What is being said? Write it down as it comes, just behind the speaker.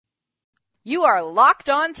You are Locked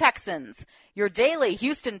On Texans, your daily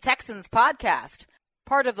Houston Texans podcast,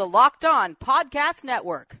 part of the Locked On Podcast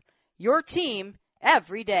Network, your team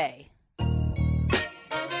every day.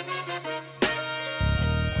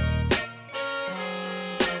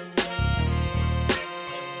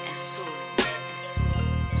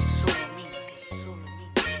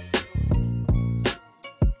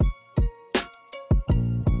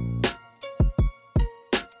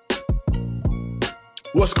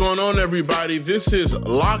 What's going on, everybody? This is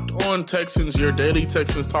Locked On Texans, your daily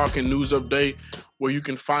Texans talking news update, where you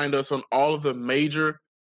can find us on all of the major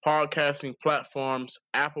podcasting platforms: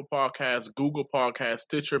 Apple Podcasts, Google Podcasts,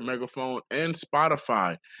 Stitcher, Megaphone, and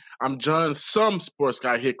Spotify. I'm John Sports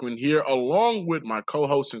Guy Hickman here, along with my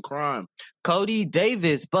co-host in crime, Cody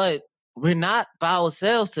Davis, but we're not by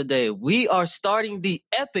ourselves today. We are starting the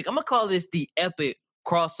epic, I'm going to call this the epic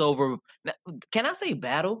crossover. Can I say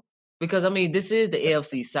battle? Because, this is the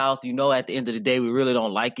AFC South. You know, at the end of the day, we really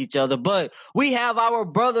don't like each other. But we have our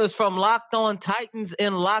brothers from Locked On Titans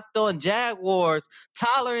and Locked On Jaguars,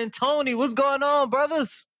 Tyler and Tony. What's going on,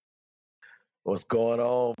 brothers? What's going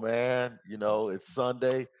on, man? You know, it's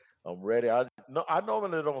Sunday. I'm ready. I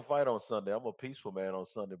normally don't fight on Sunday. I'm a peaceful man on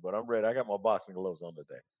Sunday, but I'm ready. I got my boxing gloves on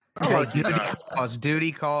today.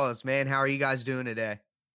 Duty calls, man. How are you guys doing today?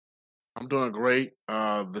 I'm doing great.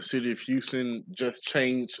 The city of Houston just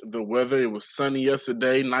changed the weather. It was sunny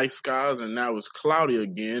yesterday, nice skies, and now it's cloudy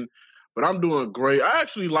again. But I'm doing great. I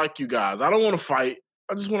actually like you guys. I don't want to fight.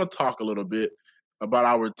 I just want to talk a little bit about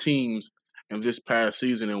our teams in this past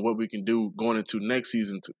season and what we can do going into next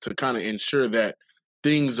season to kind of ensure that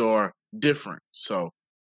things are different. So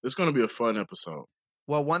it's going to be a fun episode.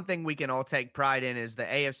 Well, one thing we can all take pride in is the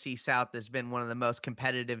AFC South has been one of the most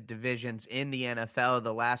competitive divisions in the NFL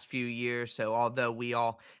the last few years. So although we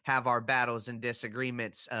all have our battles and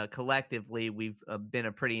disagreements, collectively, we've been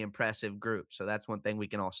a pretty impressive group. So that's one thing we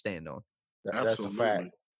can all stand on. That's a fact.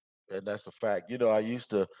 And that's a fact. You know, I used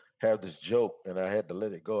to have this joke, and I had to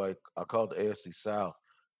let it go. I called the AFC South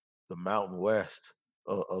the Mountain West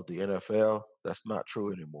of the NFL. That's not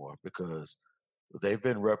true anymore because they've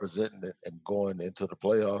been representing it and going into the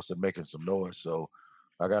playoffs and making some noise. So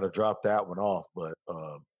I got to drop that one off. But,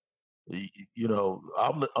 you know,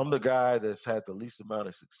 I'm the guy that's had the least amount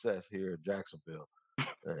of success here in Jacksonville.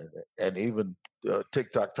 And even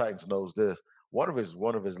TikTok Titans knows this. One of his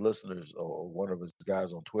listeners or one of his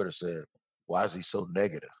guys on Twitter said, "Why is he so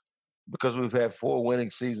negative?" Because we've had 4 winning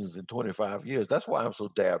seasons in 25 years. That's why I'm so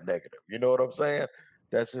damn negative. You know what I'm saying?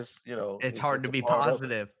 That's just, you know. It's hard to be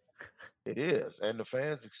positive. It is. And the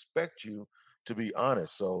fans expect you to be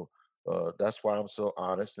honest. So that's why I'm so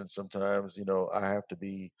honest. And sometimes, you know, I have to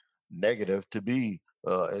be negative to be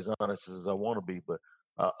as honest as I want to be. But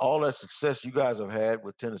all that success you guys have had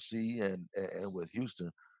with Tennessee and with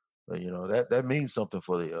Houston, you know, that means something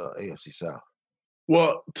for the AFC South.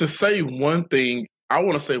 Well, to say one thing, I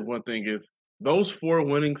want to say one thing is those 4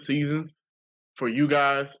 winning seasons for you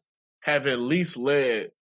guys have at least led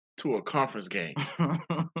to a conference game.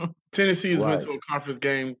 Tennessee has been to a conference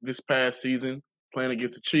game this past season, playing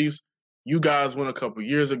against the Chiefs. You guys went a couple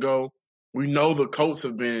years ago. We know the Colts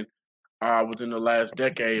have been within the last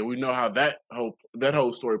decade. We know how that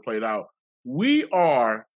whole story played out. We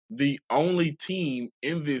are the only team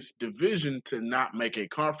in this division to not make a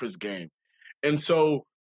conference game. And so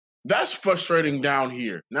that's frustrating down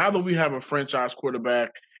here. Now that we have a franchise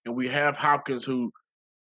quarterback and we have Hopkins, who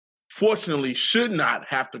fortunately should not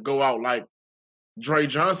have to go out like Dre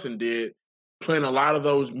Johnson did, playing a lot of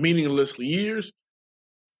those meaningless years,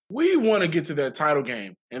 we want to get to that title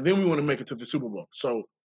game, and then we want to make it to the Super Bowl. So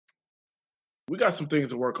we got some things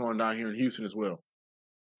to work on down here in Houston as well.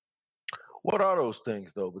 What are those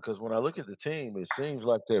things, though? Because when I look at the team, it seems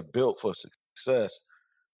like they're built for success.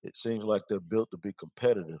 It seems like they're built to be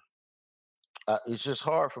competitive. It's just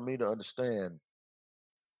hard for me to understand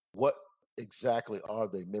what exactly are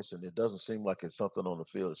they missing. It doesn't seem like it's something on the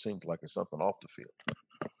field. It seems like it's something off the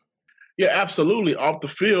field. Yeah, absolutely. Off the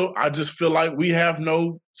field, I just feel like we have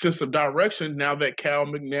no sense of direction now that Cal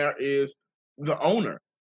McNair is the owner,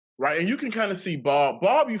 right? And you can kind of see Bob.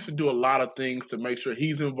 Bob used to do a lot of things to make sure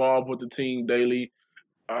he's involved with the team daily.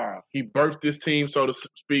 He birthed this team, so to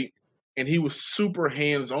speak, and he was super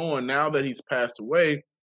hands-on. Now that he's passed away,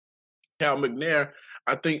 Cal McNair,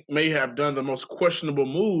 I think, may have done the most questionable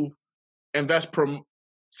move, and that's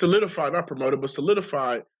solidified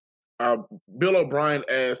Bill O'Brien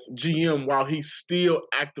as GM while he's still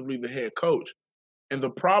actively the head coach. And the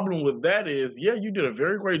problem with that is, yeah, you did a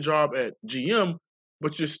very great job at GM,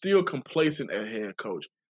 but you're still complacent at head coach.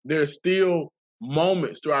 There's still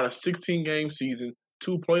moments throughout a 16-game season,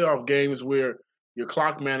 2 playoff games where Your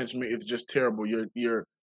clock management is just terrible. Your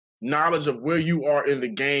knowledge of where you are in the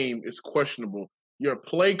game is questionable. Your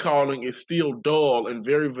play calling is still dull and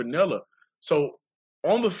very vanilla. So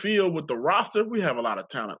on the field with the roster, we have a lot of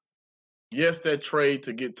talent. Yes, that trade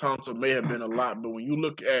to get Thompson may have been a lot, but when you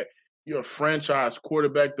look at your franchise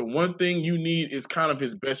quarterback, the one thing you need is kind of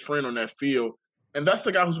his best friend on that field, and that's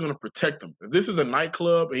the guy who's going to protect him. If this is a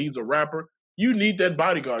nightclub and he's a rapper, you need that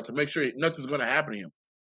bodyguard to make sure nothing's going to happen to him.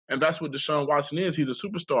 And that's what Deshaun Watson is. He's a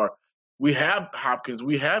superstar. We have Hopkins.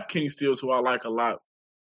 We have Kenny Stills, who I like a lot.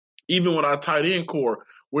 Even with our tight end core,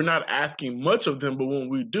 we're not asking much of them, but when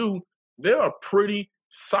we do, they are pretty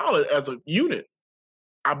solid as a unit.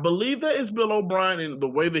 I believe that is Bill O'Brien and the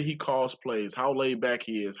way that he calls plays, how laid back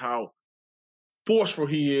he is, how forceful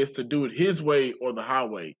he is to do it his way or the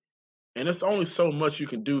highway. And it's only so much you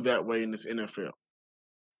can do that way in this NFL.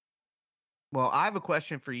 Well, I have a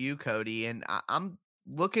question for you, Cody, and I'm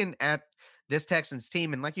looking at this Texans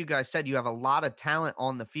team, and like you guys said, you have a lot of talent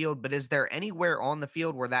on the field, but is there anywhere on the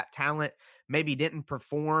field where that talent maybe didn't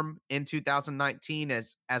perform in 2019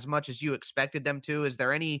 as much as you expected them to? Is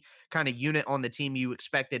there any kind of unit on the team you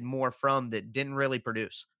expected more from that didn't really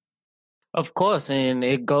produce? Of course, and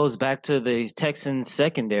it goes back to the Texans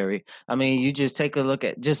secondary. I mean, you just take a look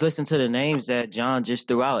at, just listen to the names that John just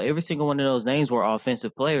threw out. Every single one of those names were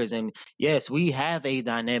offensive players. And yes, we have a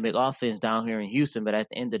dynamic offense down here in Houston, but at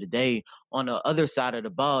the end of the day, on the other side of the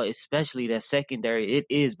ball, especially that secondary, it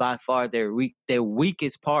is by far their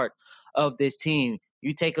weakest part of this team.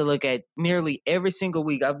 You take a look at nearly every single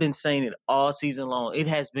week. I've been saying it all season long. It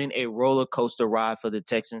has been a roller coaster ride for the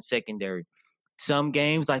Texans secondary. Some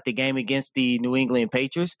games, like the game against the New England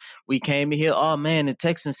Patriots, we came in here, oh man, the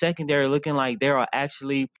Texans secondary looking like they are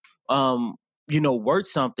actually, worth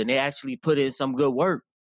something. They actually put in some good work.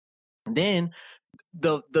 And then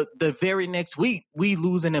the very next week, we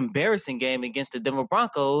lose an embarrassing game against the Denver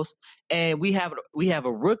Broncos, and we have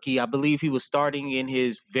a rookie. I believe he was starting in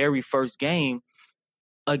his very first game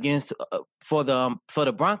against for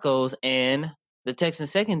the Broncos, and the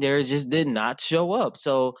Texans secondary just did not show up.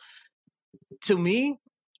 So, to me,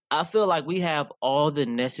 I feel like we have all the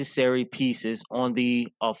necessary pieces on the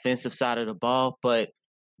offensive side of the ball, but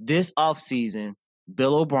this offseason,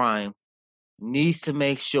 Bill O'Brien needs to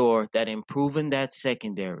make sure that improving that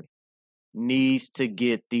secondary needs to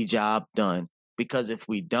get the job done. Because if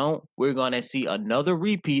we don't, we're going to see another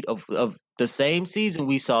repeat of the same season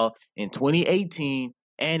we saw in 2018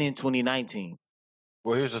 and in 2019.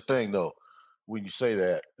 Well, here's the thing, though. When you say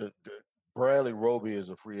that, Bradley Roby is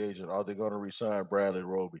a free agent. Are they going to re-sign Bradley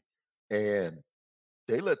Roby? And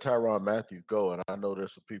they let Tyrann Mathieu go. And I know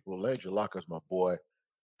there's some people. Landry Locker's my boy.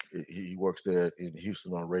 He works there in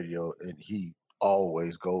Houston on radio, and he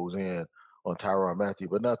always goes in on Tyrann Mathieu.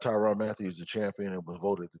 But now Tyrann Mathieu is the champion and was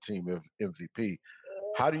voted the team MVP.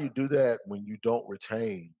 How do you do that when you don't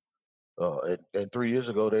retain? And 3 years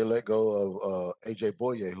ago, they let go of A.J.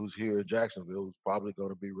 Boye, who's here in Jacksonville, who's probably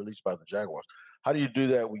going to be released by the Jaguars. How do you do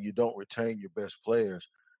that when you don't retain your best players?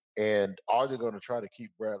 And are they going to try to keep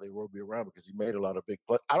Bradley Roby around because he made a lot of big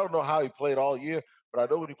plays? I don't know how he played all year, but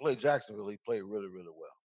I know when he played Jacksonville, he played really, really well.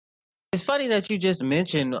 It's funny that you just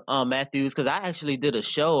mentioned Matthews, because I actually did a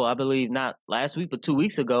show, I believe not last week, but 2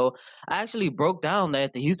 weeks ago. I actually broke down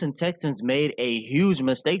that the Houston Texans made a huge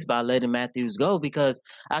mistake by letting Matthews go, because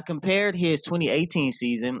I compared his 2018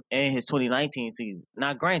 season and his 2019 season.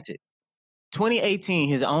 Now, granted, 2018,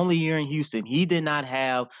 his only year in Houston, he did not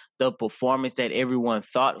have the performance that everyone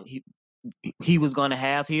thought he was going to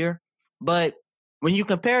have here. But when you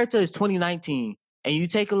compare it to his 2019 and you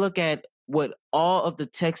take a look at what all of the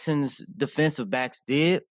Texans defensive backs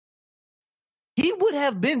did, he would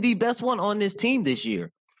have been the best one on this team this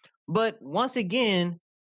year. But once again,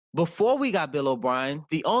 before we got Bill O'Brien,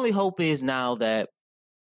 the only hope is now that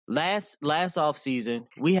last offseason,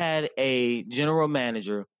 we had a general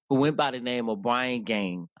manager who went by the name of Brian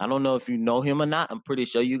Gaine. I don't know if you know him or not. I'm pretty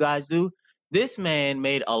sure you guys do. This man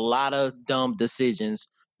made a lot of dumb decisions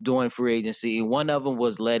during free agency, and one of them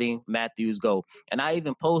was letting Matthews go. And I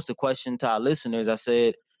even posed a question to our listeners. I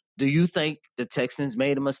said, do you think the Texans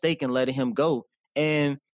made a mistake in letting him go?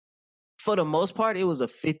 And for the most part, it was a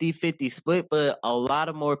 50-50 split, but a lot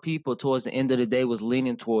of more people towards the end of the day was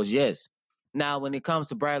leaning towards yes. Now, when it comes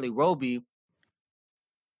to Bradley Roby,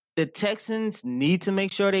 the Texans need to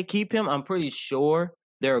make sure they keep him. I'm pretty sure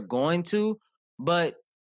they're going to. But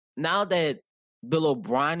now that Bill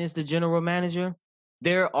O'Brien is the general manager,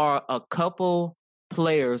 there are a couple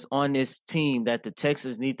players on this team that the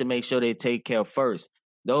Texans need to make sure they take care of first.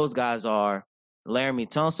 Those guys are Laramie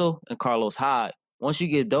Tunsil and Carlos Hyde. Once you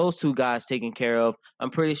get those two guys taken care of, I'm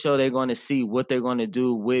pretty sure they're going to see what they're going to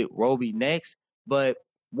do with Roby next. But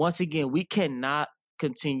once again, we cannot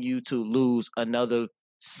continue to lose another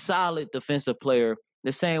solid defensive player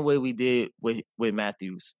the same way we did with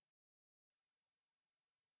Matthews.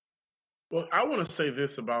 Well, I want to say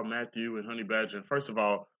this about Matthew and Honey Badger. First of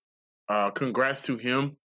all, congrats to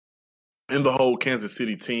him and the whole Kansas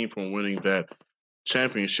City team for winning that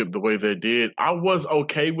championship the way they did. I was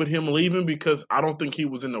okay with him leaving because I don't think he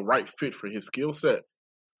was in the right fit for his skill set.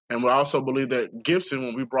 And I also believe that Gibson,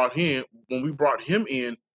 when we brought him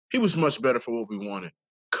in, he was much better for what we wanted.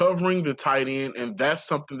 Covering the tight end, and that's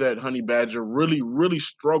something that Honey Badger really, really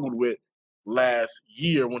struggled with last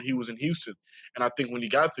year when he was in Houston. And I think when he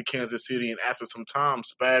got to Kansas City and after some time,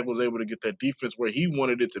 Spag was able to get that defense where he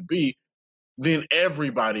wanted it to be, then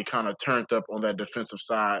everybody kind of turned up on that defensive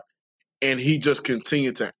side, and he just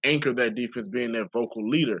continued to anchor that defense, being that vocal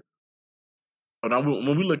leader. But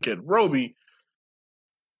when we look at Roby,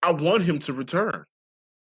 I want him to return.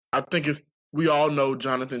 I think we all know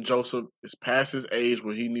Jonathan Joseph is past his age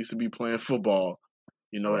where he needs to be playing football.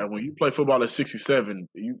 And when you play football at 67,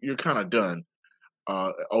 you're kind of done.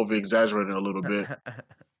 Over-exaggerating a little bit.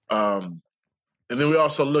 And then we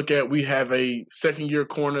also we have a second-year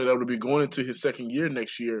corner that will be going into his second year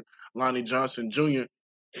next year, Lonnie Johnson Jr.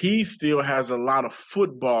 He still has a lot of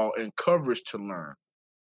football and coverage to learn.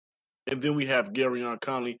 And then we have Garyon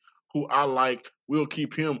Conley, who I like. We'll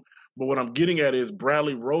keep him. But what I'm getting at is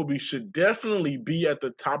Bradley Roby should definitely be at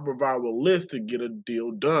the top of our list to get a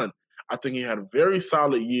deal done. I think he had a very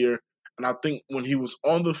solid year. And I think when he was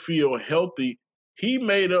on the field healthy, he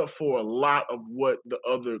made up for a lot of what the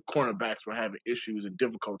other cornerbacks were having issues and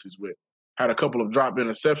difficulties with. Had a couple of drop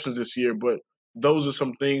interceptions this year, but those are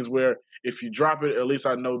some things where if you drop it, at least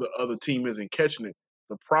I know the other team isn't catching it.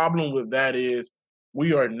 The problem with that is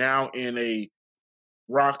we are now in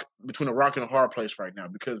between a rock and a hard place right now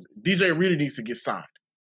because DJ Reader needs to get signed.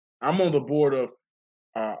 I'm on the boat of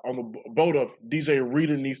DJ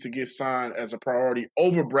Reader needs to get signed as a priority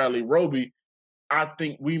over Bradley Roby. I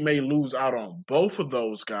think we may lose out on both of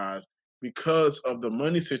those guys because of the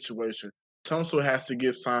money situation. Tunsil has to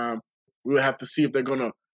get signed. We'll have to see if they're going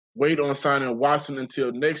to wait on signing Watson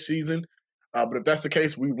until next season. But if that's the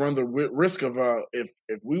case, we run the risk of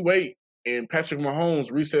if we wait and Patrick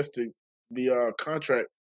Mahomes resets the contract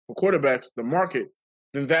for quarterbacks, the market,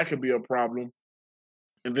 then that could be a problem.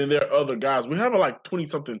 And then there are other guys. We have like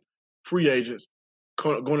 20-something free agents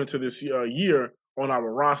going into this year on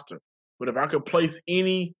our roster. But if I could place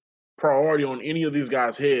any priority on any of these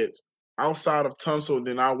guys' heads outside of Tunsil,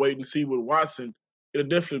 then I'll wait and see with Watson. It'll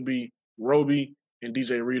definitely be Roby and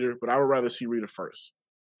DJ Reader, but I would rather see Reader first.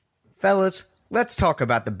 Fellas, let's talk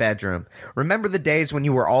about the bedroom. Remember the days when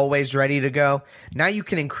you were always ready to go? Now you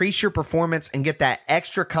can increase your performance and get that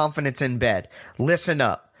extra confidence in bed. Listen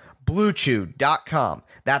up. BlueChew.com.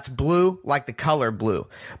 That's blue like the color blue.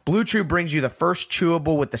 Blue Chew brings you the first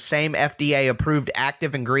chewable with the same FDA-approved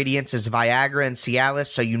active ingredients as Viagra and Cialis,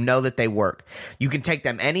 so you know that they work. You can take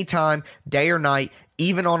them anytime, day or night,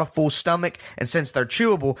 even on a full stomach, and since they're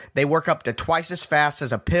chewable, they work up to twice as fast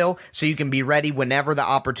as a pill, so you can be ready whenever the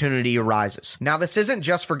opportunity arises. Now, this isn't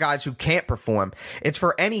just for guys who can't perform. It's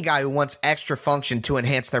for any guy who wants extra function to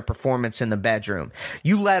enhance their performance in the bedroom.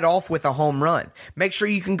 You led off with a home run. Make sure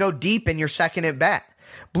you can go deep in your second at bat.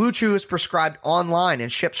 Blue Chew is prescribed online and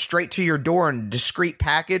shipped straight to your door in a discreet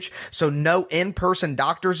package, so no in-person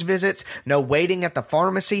doctor's visits, no waiting at the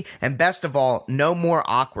pharmacy, and best of all, no more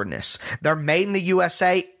awkwardness. They're made in the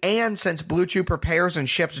USA, and since Blue Chew prepares and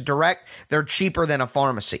ships direct, they're cheaper than a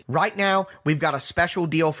pharmacy. Right now, we've got a special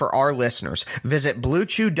deal for our listeners. Visit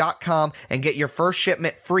BlueChew.com and get your first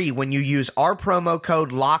shipment free when you use our promo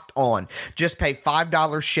code LOCKEDON. Just pay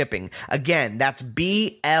 $5 shipping. Again, that's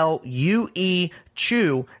BLUE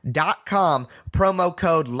Chew.com, promo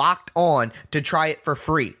code locked on to try it for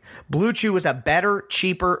free. Blue Chew is a better,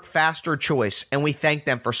 cheaper, faster choice, and we thank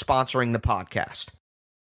them for sponsoring the podcast.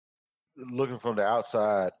 Looking from the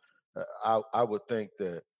outside, I would think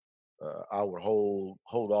that I would hold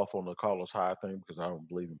off on the Carlos Hyde thing because I don't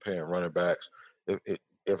believe in paying running backs.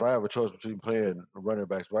 If I have a choice between playing running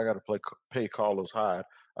backs, but I got to pay Carlos Hyde,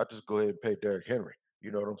 I just go ahead and pay Derrick Henry.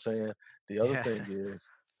 You know what I'm saying? The other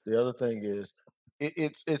thing is,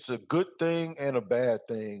 it's a good thing and a bad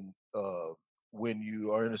thing when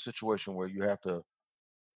you are in a situation where you have to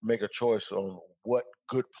make a choice on what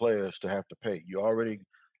good players to have to pay. You already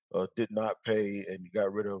did not pay, and you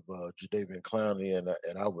got rid of Jadeveon Clowney, and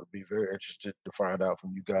I would be very interested to find out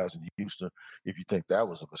from you guys in Houston if you think that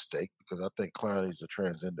was a mistake, because I think Clowney's a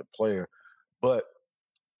transcendent player. But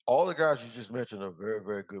all the guys you just mentioned are very,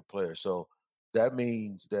 very good players. So that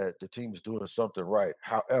means that the team is doing something right.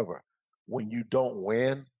 However, when you don't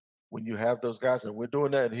win, when you have those guys, and we're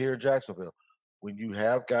doing that here in Jacksonville, when you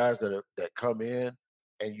have guys that come in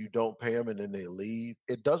and you don't pay them and then they leave,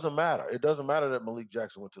 it doesn't matter. It doesn't matter that Malik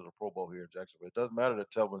Jackson went to the Pro Bowl here in Jacksonville. It doesn't matter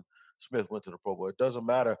that Telvin Smith went to the Pro Bowl. It doesn't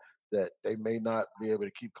matter that they may not be able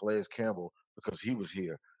to keep Calais Campbell because he was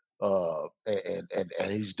here.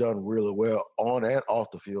 And he's done really well on and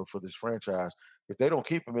off the field for this franchise. If they don't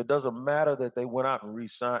keep him, it doesn't matter that they went out and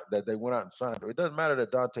re-signed, that they went out and signed him. It doesn't matter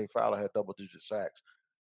that Dante Fowler had double-digit sacks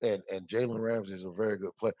and Jalen Ramsey is a very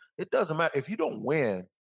good player. It doesn't matter. If you don't win,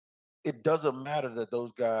 it doesn't matter that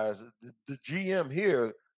those guys, the GM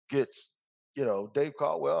here gets, Dave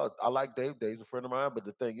Caldwell. I like Dave. Dave's a friend of mine. But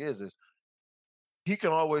the thing is he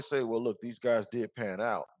can always say, well, look, these guys did pan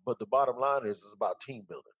out. But the bottom line is it's about team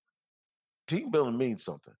building. Team building means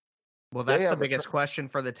something. Well, that's the biggest question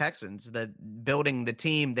for the Texans. Building the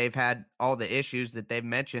team, they've had all the issues that they've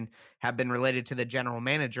mentioned have been related to the general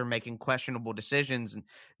manager making questionable decisions. And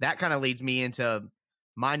that kind of leads me into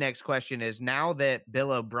my next question is, now that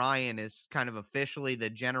Bill O'Brien is kind of officially the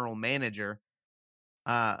general manager,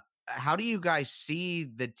 how do you guys see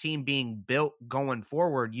the team being built going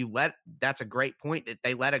forward? That's a great point that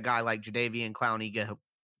they let a guy like Jadeveon Clowney go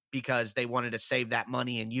because they wanted to save that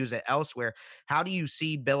money and use it elsewhere. How do you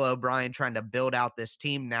see Bill O'Brien trying to build out this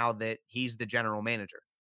team now that he's the general manager?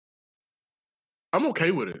 I'm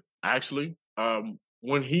okay with it, actually.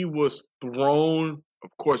 When he was thrown, of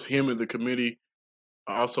course, him and the committee,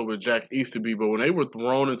 also with Jack Easterby, but when they were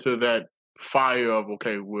thrown into that fire of,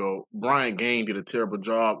 okay, well, Brian Gaine did a terrible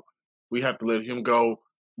job. We have to let him go,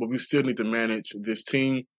 but we still need to manage this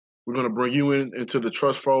team. We're going to bring you into the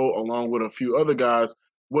trust fold along with a few other guys.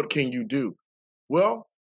 What can you do? Well,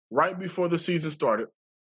 right before the season started,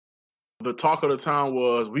 the talk of the town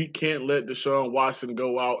was we can't let Deshaun Watson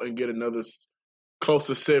go out and get another close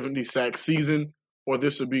to 70 sack season, or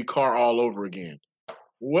this would be Carr all over again.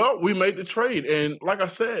 Well, we made the trade. And like I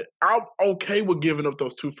said, I'm okay with giving up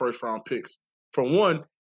those 2 first-round picks. For one,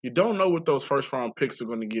 you don't know what those first-round picks are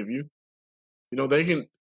going to give you. They can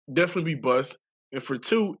definitely be bust. And for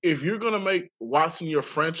 2, if you're going to make Watson your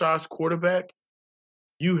franchise quarterback,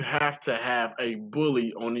 you have to have a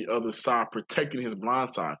bully on the other side protecting his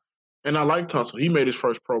blind side. And I like Tunsil. He made his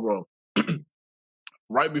first Pro Bowl.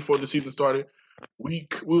 Right before the season started, we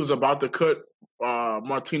was about to cut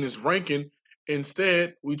Martinez Rankin.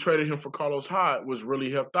 Instead, we traded him for Carlos Hyde, which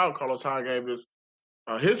really helped out. Carlos Hyde gave us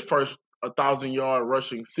his first 1,000-yard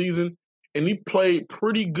rushing season, and he played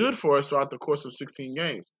pretty good for us throughout the course of 16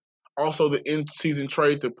 games. Also, the in-season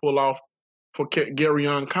trade to pull off for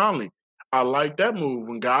Garyon Conley. I like that move.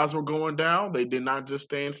 When guys were going down, they did not just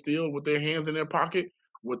stand still with their hands in their pocket.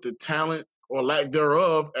 With the talent or lack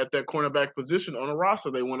thereof at that cornerback position on the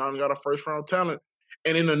roster, they went out and got a first-round talent.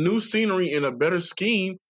 And in a new scenery, in a better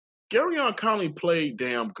scheme, Garyon Conley played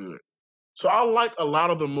damn good. So I like a lot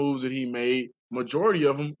of the moves that he made, majority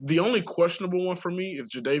of them. The only questionable one for me is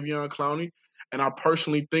Jadeveon Clowney, and I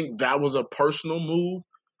personally think that was a personal move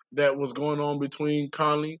that was going on between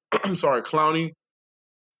Clowney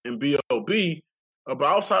and B.O.B. But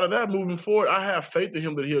outside of that, moving forward, I have faith in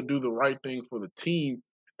him that he'll do the right thing for the team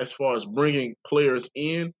as far as bringing players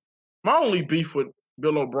in. My only beef with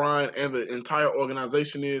Bill O'Brien and the entire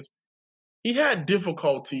organization is he had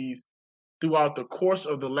difficulties throughout the course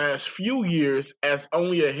of the last few years as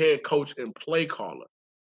only a head coach and play caller.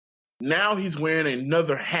 Now he's wearing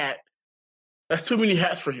another hat. That's too many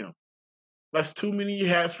hats for him. And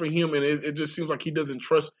it just seems like he doesn't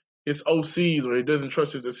trust his OCs or he doesn't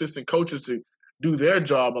trust his assistant coaches to do their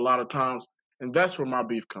job a lot of times, and that's where my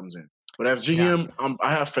beef comes in. But as GM,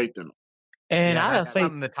 I have faith in him. And I have faith.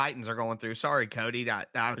 Something the Titans are going through. Sorry, Cody.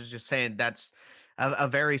 I was just saying that's a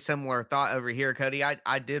very similar thought over here, Cody.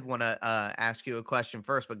 I did want to ask you a question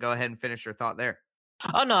first, but go ahead and finish your thought there.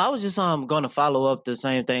 Oh, no, I was just going to follow up the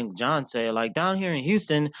same thing John said. Like down here in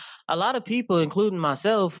Houston, a lot of people, including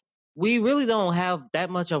myself, we really don't have that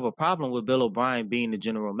much of a problem with Bill O'Brien being the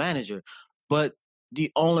general manager. But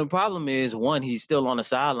the only problem is, one, he's still on the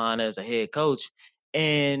sideline as a head coach.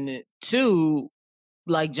 And 2,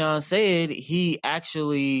 like John said, he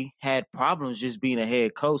actually had problems just being a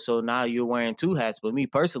head coach. So now you're wearing 2 hats. But me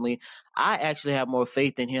personally, I actually have more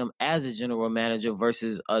faith in him as a general manager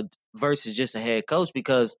versus just a head coach,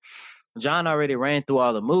 because John already ran through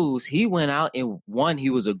all the moves. He went out and 1, he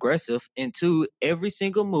was aggressive, and 2, every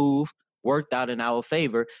single move worked out in our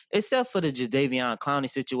favor, except for the Jadeveon Clowney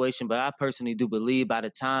situation. But I personally do believe by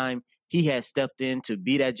the time he had stepped in to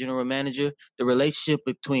be that general manager, the relationship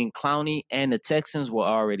between Clowney and the Texans were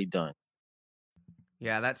already done.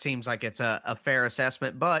 Yeah, that seems like it's a fair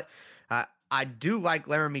assessment. But I do like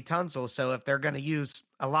Laramie Tunsil, so if they're going to use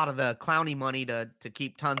a lot of the Clowney money to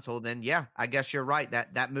keep Tunsil, then yeah, I guess you're right.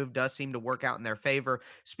 That move does seem to work out in their favor.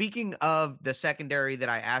 Speaking of the secondary that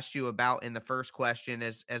I asked you about in the first question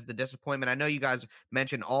as the disappointment, I know you guys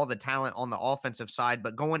mentioned all the talent on the offensive side,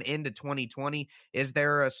 but going into 2020, is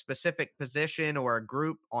there a specific position or a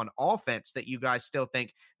group on offense that you guys still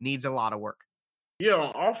think needs a lot of work? Yeah,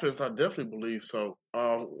 on offense, I definitely believe so.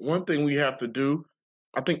 One thing we have to do,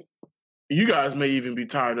 I think you guys may even be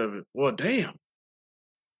tired of it. Well, damn.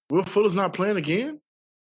 Will Fuller's not playing again?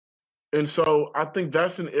 And so I think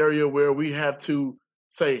that's an area where we have to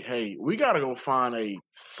say, hey, we got to go find a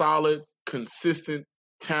solid, consistent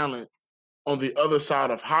talent on the other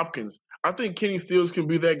side of Hopkins. I think Kenny Stills can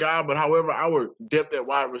be that guy, but however, our depth at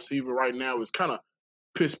wide receiver right now is kind of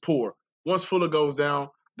piss poor. Once Fuller goes down,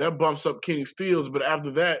 that bumps up Kenny Stills, but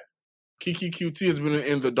after that, Kiki QT has been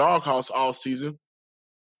in the doghouse all season.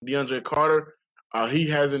 DeAndre Carter, he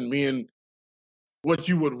hasn't been what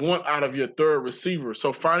you would want out of your third receiver.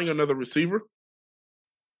 So finding another receiver,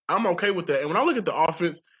 I'm okay with that. And when I look at the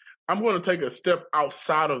offense, I'm going to take a step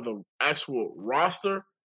outside of the actual roster,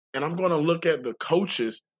 and I'm going to look at the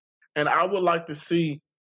coaches. And I would like to see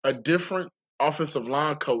a different offensive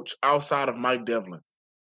line coach outside of Mike Devlin.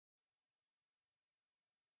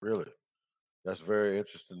 Really? That's very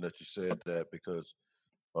interesting that you said that because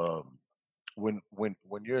when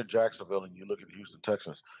you're in Jacksonville and you look at the Houston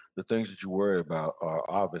Texans, the things that you worry about are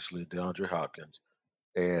obviously DeAndre Hopkins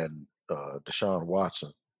and Deshaun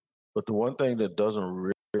Watson. But the one thing that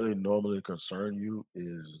doesn't really normally concern you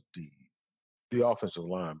is the offensive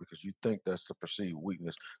line, because you think that's the perceived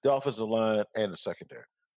weakness. The offensive line and the secondary.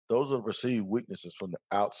 Those are the perceived weaknesses from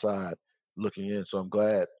the outside looking in. So I'm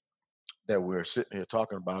glad that we're sitting here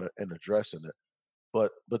talking about it and addressing it.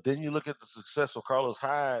 But then you look at the success of Carlos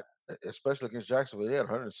Hyde, especially against Jacksonville. He had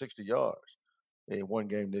 160 yards in one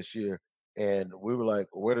game this year. And we were like,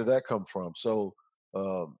 where did that come from? So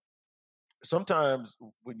sometimes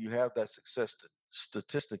when you have that success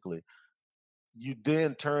statistically, you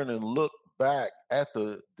then turn and look back at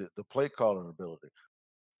the play calling ability.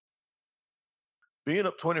 Being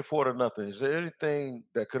up 24-0, is there anything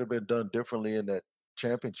that could have been done differently in that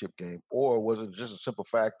championship game? Or was it just a simple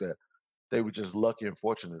fact that they were just lucky and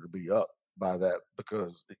fortunate to be up by that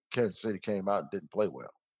because Kansas City came out and didn't play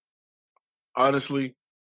well? Honestly,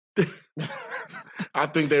 I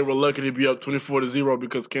think they were lucky to be up 24-0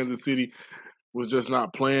 because Kansas City was just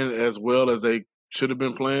not playing as well as they should have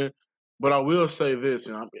been playing. But I will say this,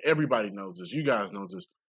 and everybody knows this. You guys know this.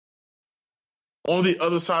 On the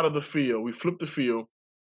other side of the field, we flip the field,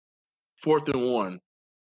 4th and 1.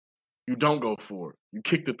 You don't go for it. You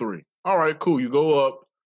kick the 3. All right, cool. You go up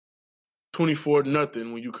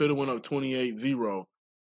 24-0 when you could have went up 28-0.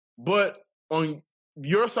 But on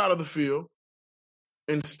your side of the field,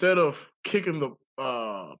 instead of kicking the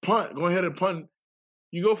punt, go ahead and punt,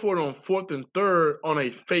 you go for it on 4th and 3rd on a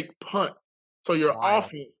fake punt. So your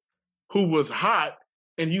offense, who was hot,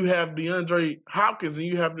 and you have DeAndre Hopkins and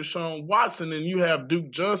you have Deshaun Watson and you have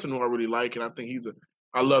Duke Johnson, who I really like, and I think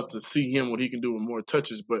I love to see him what he can do with more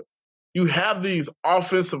touches. But you have these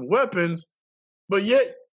offensive weapons, but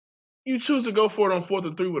yet you choose to go for it on 4th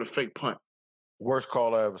and 3 with a fake punt. Worst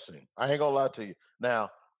call I ever seen. I ain't gonna lie to you. Now,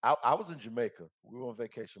 I was in Jamaica. We were on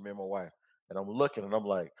vacation, me and my wife, and I'm looking and I'm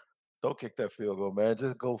like, don't kick that field goal, man.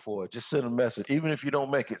 Just go for it. Just send a message. Even if you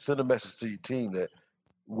don't make it, send a message to your team that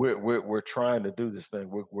we're trying to do this thing.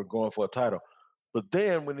 We're going for a title. But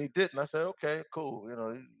then when he didn't, I said, okay, cool. You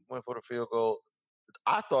know, he went for the field goal.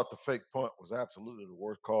 I thought the fake punt was absolutely the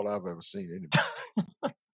worst call I've ever seen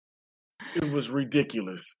anybody. It was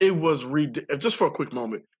ridiculous. It was just for a quick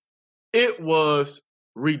moment. It was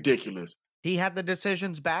ridiculous. He had the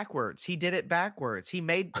decisions backwards. He did it backwards. He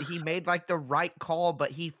made like the right call, but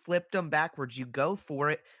he flipped them backwards. You go for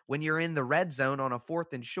it when you're in the red zone on a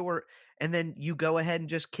 4th and short, and then you go ahead and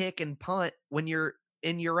just kick and punt when you're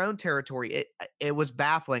in your own territory. It was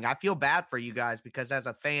baffling. I feel bad for you guys because as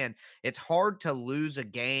a fan, it's hard to lose a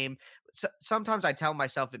game. Sometimes I tell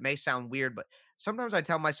myself, it may sound weird, but sometimes I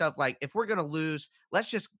tell myself, like, if we're going to lose, let's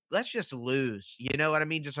just lose. You know what I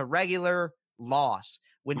mean? Just a regular loss.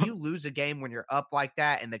 When you lose a game when you're up like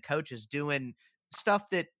that and the coach is doing stuff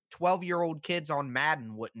that 12-year-old kids on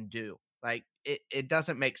Madden wouldn't do, like it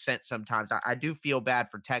doesn't make sense sometimes. I do feel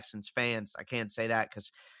bad for Texans fans. I can't say that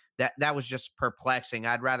because that was just perplexing.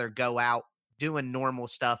 I'd rather go out doing normal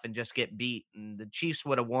stuff and just get beat. And the Chiefs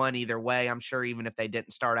would have won either way, I'm sure, even if they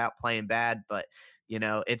didn't start out playing bad. But, you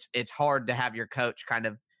know, it's hard to have your coach kind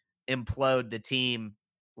of implode the team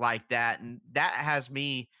like that. And that has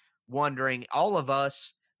me wondering, all of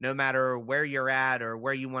us, no matter where you're at or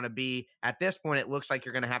where you want to be. At this point, it looks like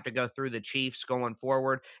you're going to have to go through the Chiefs going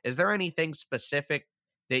forward. Is there anything specific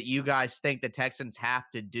that you guys think the Texans have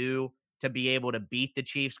to do to be able to beat the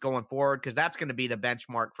Chiefs going forward? Because that's going to be the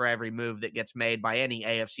benchmark for every move that gets made by any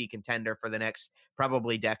AFC contender for the next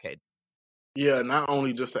probably decade. Yeah, not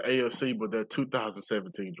only just the AFC, but their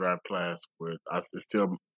 2017 draft class, where it's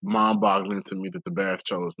still mind-boggling to me that the Bears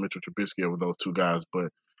chose Mitchell Trubisky over those two guys.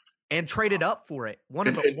 And traded up for it. One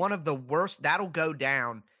of the worst. That'll go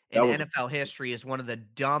down in NFL history as one of the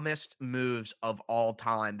dumbest moves of all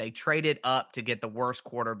time. They traded up to get the worst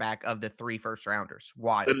quarterback of the 3 first-rounders.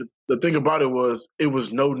 Why? The thing about it was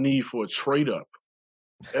no need for a trade-up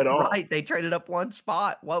at all. Right, they traded up one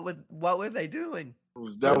spot. What were they doing?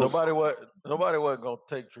 Nobody wasn't going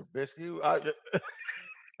to take Trubisky.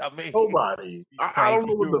 I mean, nobody. I don't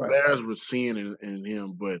know what the Bears were seeing in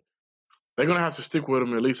him, but they're going to have to stick with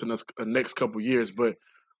him at least in the next couple of years. But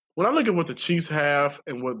when I look at what the Chiefs have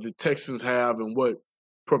and what the Texans have and what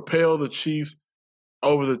propelled the Chiefs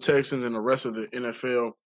over the Texans and the rest of the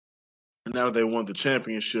NFL, and now they won the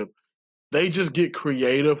championship, they just get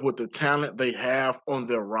creative with the talent they have on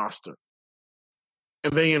their roster.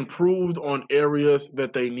 And they improved on areas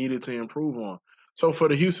that they needed to improve on. So for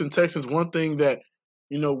the Houston Texans, one thing that,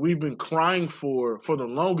 we've been crying for the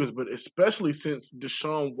longest, but especially since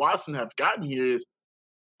Deshaun Watson have gotten here, is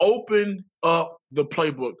open up the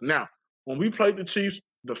playbook. Now, when we played the Chiefs,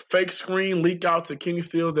 the fake screen leak out to Kenny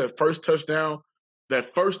Stills, that first touchdown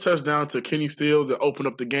to Kenny Stills that opened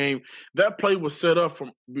up the game, that play was set up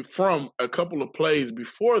from a couple of plays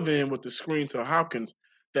before then with the screen to Hopkins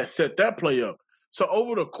that set that play up. So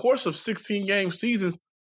over the course of 16-game seasons,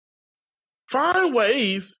 find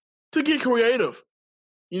ways to get creative.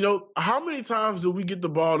 How many times do we get the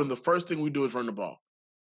ball and the first thing we do is run the ball?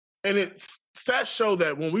 And stats show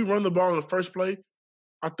that when we run the ball in the first play,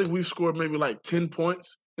 I think we've scored maybe like 10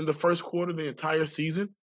 points in the first quarter the entire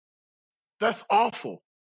season. That's awful.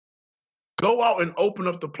 Go out and open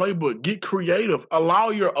up the playbook. Get creative. Allow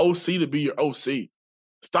your OC to be your OC.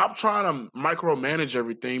 Stop trying to micromanage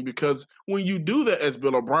everything, because when you do that, as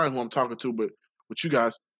Bill O'Brien, who I'm talking to, but with you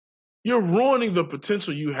guys, you're ruining the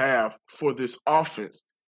potential you have for this offense.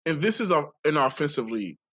 And this is an offensive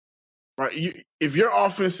league, right? If your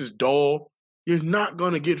offense is dull, you're not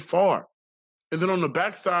going to get far. And then on the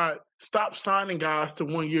backside, stop signing guys to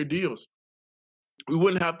one-year deals. We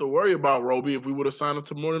wouldn't have to worry about Roby if we would have signed him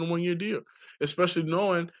to more than a one-year deal, especially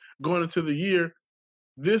knowing going into the year,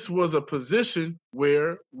 this was a position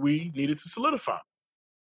where we needed to solidify.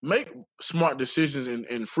 Make smart decisions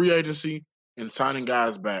in free agency and signing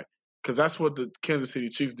guys back, because that's what the Kansas City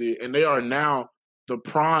Chiefs did. And they are now the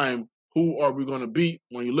prime. Who are we going to beat?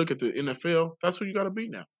 When you look at the NFL, that's who you got to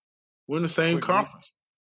beat now. We're in the same conference.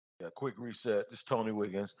 Quick reset. This is Tony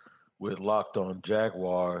Wiggins with Locked On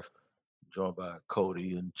Jaguars, joined by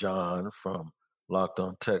Cody and John from Locked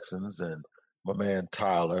On Texans, and my man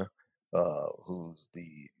Tyler, who's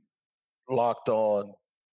the Locked On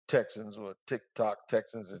Texans or TikTok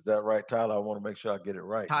Texans. Is that right, Tyler? I want to make sure I get it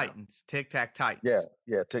right. Titans, Tic-Tac Titans.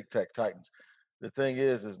 Yeah, Tic-Tac Titans. The thing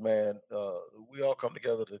is, man, we all come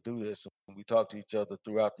together to do this, and we talk to each other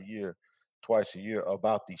throughout the year, twice a year,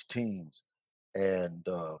 about these teams. And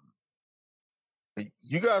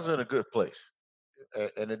you guys are in a good place,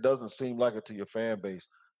 and it doesn't seem like it to your fan base,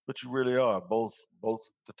 but you really are. Both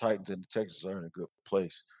the Titans and the Texans are in a good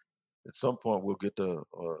place. At some point, we'll get to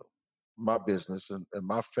my business and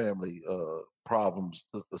my family problems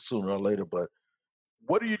sooner or later. But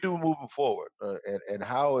what do you do moving forward? And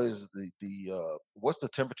how is the what's the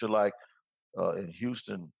temperature like in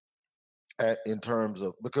Houston in terms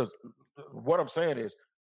of, because what I'm saying is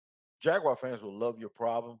Jaguar fans will love your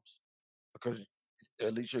problems because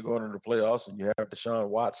at least you're going into the playoffs and you have Deshaun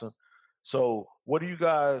Watson. So what do you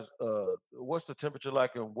guys, what's the temperature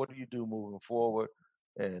like, and what do you do moving forward?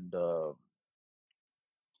 And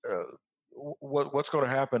what's going to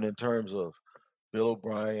happen in terms of Bill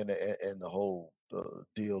O'Brien and the whole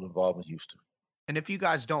deal involving Houston? And if you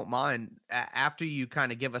guys don't mind, after you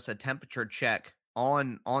kind of give us a temperature check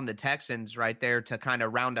on the Texans right there to kind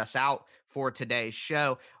of round us out for today's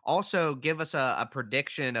show, also give us a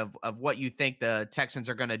prediction of what you think the Texans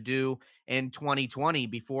are going to do in 2020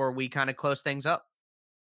 before we kind of close things up.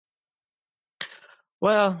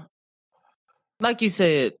 Well, like you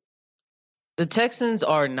said, the Texans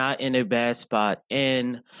are not in a bad spot,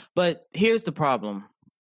 but here's the problem.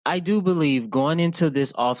 I do believe going into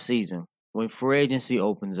this offseason, when free agency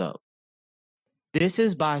opens up, this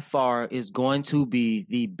is by far is going to be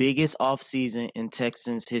the biggest offseason in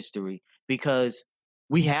Texans history because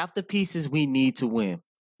we have the pieces we need to win.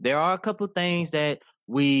 There are a couple things that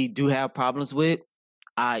we do have problems with,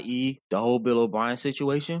 i.e. the whole Bill O'Brien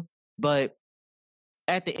situation. But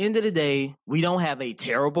at the end of the day, we don't have a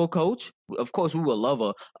terrible coach. Of course, we would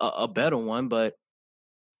love a better one, but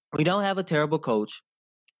we don't have a terrible coach.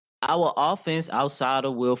 Our offense outside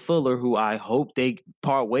of Will Fuller, who I hope they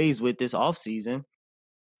part ways with this offseason,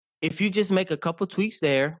 if you just make a couple tweaks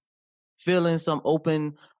there, fill in some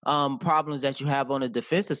open problems that you have on the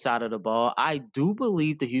defensive side of the ball, I do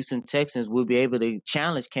believe the Houston Texans will be able to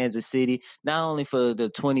challenge Kansas City, not only for the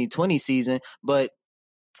 2020 season, but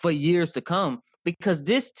for years to come, because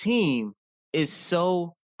this team is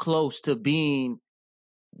so close to being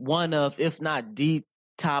one of, if not the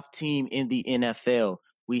top team in the NFL.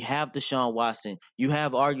 We have Deshaun Watson. You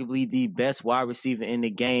have arguably the best wide receiver in the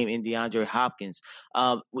game in DeAndre Hopkins.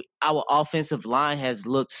 Our offensive line has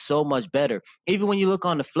looked so much better. Even when you look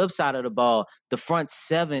on the flip side of the ball, the front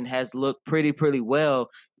seven has looked pretty well.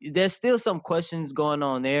 There's still some questions going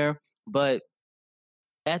on there, but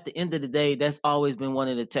at the end of the day, that's always been one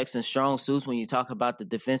of the Texans' strong suits when you talk about the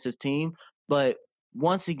defensive team. But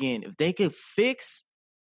once again, if they could fix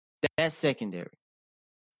that secondary,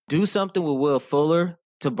 do something with Will Fuller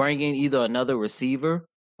to bring in either another receiver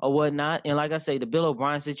or whatnot. And like I say, the Bill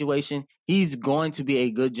O'Brien situation, he's going to be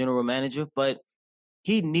a good general manager, but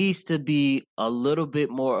he needs to be a little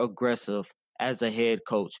bit more aggressive as a head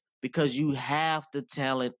coach because you have the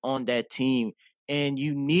talent on that team and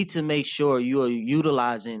you need to make sure you are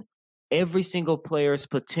utilizing every single player's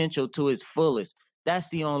potential to its fullest. That's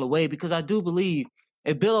the only way, because I do believe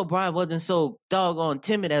if Bill O'Brien wasn't so doggone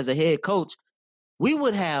timid as a head coach, we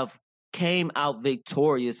would have came out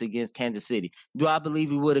victorious against Kansas City. Do I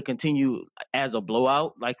believe we would have continued as a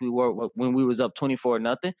blowout like we were when we was up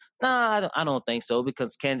 24-0? Nah, I don't think so,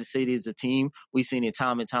 because Kansas City is a team, we've seen it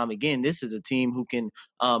time and time again. This is a team who can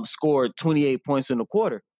score 28 points in a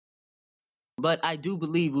quarter. But I do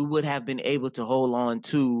believe we would have been able to hold on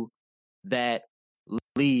to that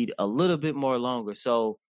lead a little bit more longer.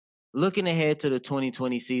 So looking ahead to the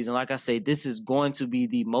 2020 season, like I say, this is going to be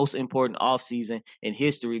the most important offseason in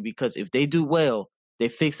history, because if they do well, they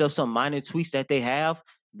fix up some minor tweaks that they have,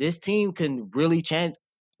 this team can really challenge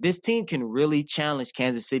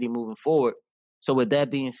Kansas City moving forward. So with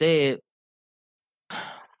that being said,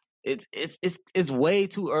 it's way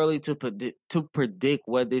too early to predict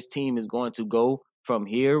where this team is going to go from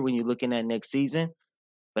here when you're looking at next season.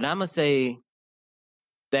 But I'm going to say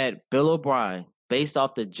that Bill O'Brien, based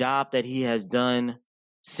off the job that he has done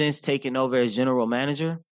since taking over as general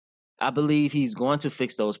manager, I believe he's going to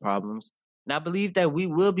fix those problems. And I believe that we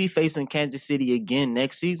will be facing Kansas City again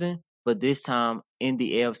next season, but this time in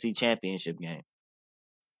the AFC Championship game.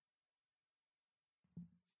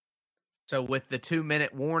 So with the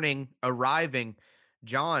 2-minute warning arriving,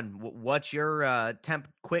 John, what's your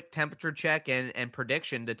quick temperature check and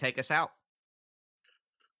prediction to take us out?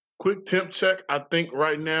 Quick temp check. I think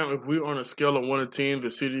right now, if we're on a scale of 1 to 10,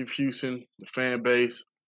 the city of Houston, the fan base,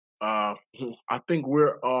 I think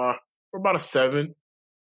we're about a 7,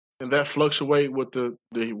 and that fluctuate with the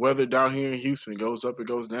weather down here in Houston. It goes up, it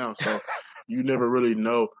goes down, so you never really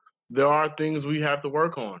know. There are things we have to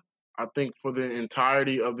work on. I think for the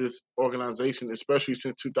entirety of this organization, especially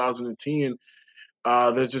since 2010,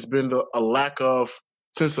 there's just been a lack of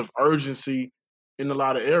sense of urgency in a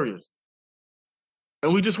lot of areas.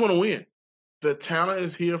 And we just want to win. The talent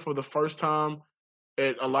is here for the first time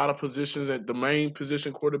at a lot of positions, at the main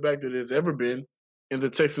position quarterback that has ever been, and the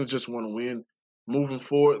Texans just want to win. Moving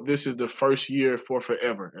forward, this is the first year for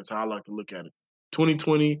forever. That's how I like to look at it.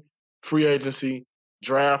 2020, free agency,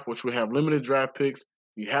 draft, which we have limited draft picks.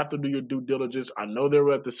 You have to do your due diligence. I know they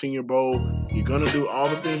were at the Senior Bowl. You're going to do all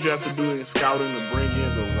the things you have to do in scouting to bring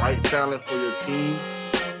in the right talent for your team.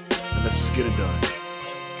 And let's just get it done.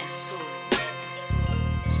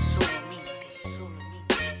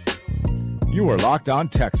 You are Locked On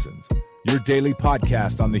Texans, your daily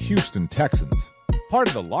podcast on the Houston Texans, part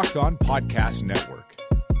of the Locked On Podcast Network.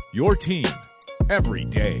 Your team every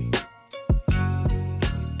day.